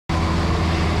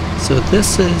So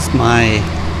this is my,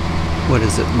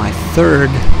 my third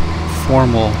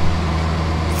formal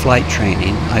flight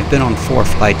training. I've been on 4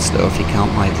 flights though, if you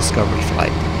count my discovery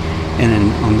flight.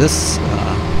 And on this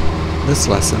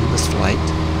this flight,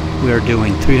 we are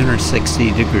doing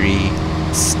 360-degree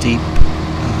steep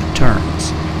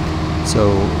turns.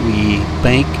 So we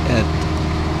bank at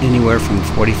anywhere from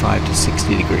 45 to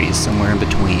 60 degrees, somewhere in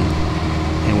between,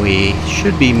 and we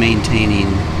should be maintaining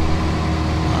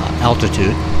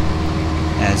altitude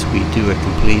as we do a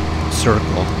complete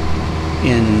circle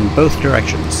in both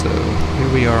directions. So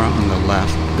here we are on the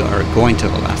left, or going to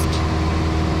the left,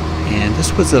 and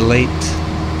this was a late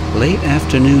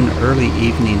afternoon, early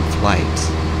evening flight.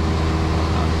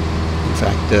 In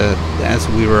fact, as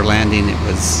we were landing, it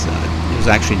was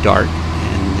actually dark,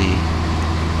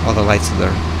 and all the lights of the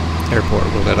airport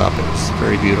were lit up. It was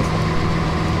very beautiful.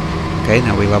 Okay,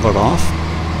 now we leveled off,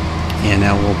 and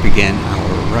now we'll begin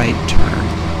our right turn,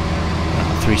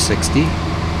 360,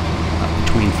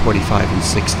 between 45 and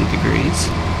 60 degrees,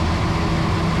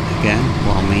 again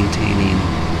while maintaining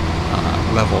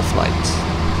level flights.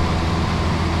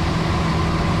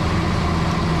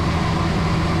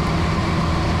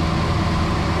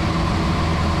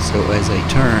 So as I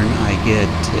turn, I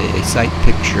get a sight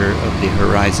picture of the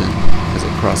horizon as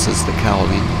it crosses the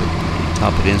cowling at the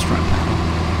top of the instrument panel.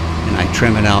 And I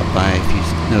trim it out by, if you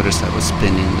notice, I was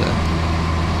spinning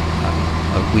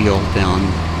a wheel down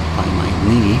by my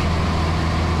knee,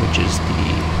 which is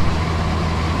the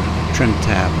trim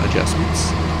tab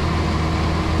adjustments.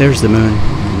 There's the moon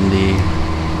in the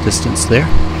distance there.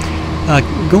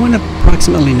 Going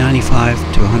approximately 95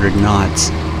 to 100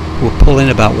 knots, we'll pull in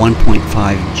about 1.5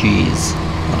 Gs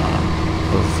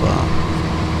of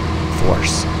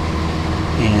force.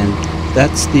 And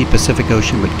that's the Pacific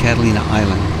Ocean with Catalina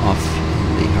Island off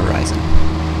in the horizon,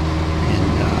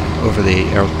 and over the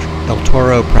El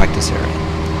Toro practice area.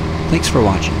 Thanks for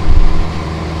watching.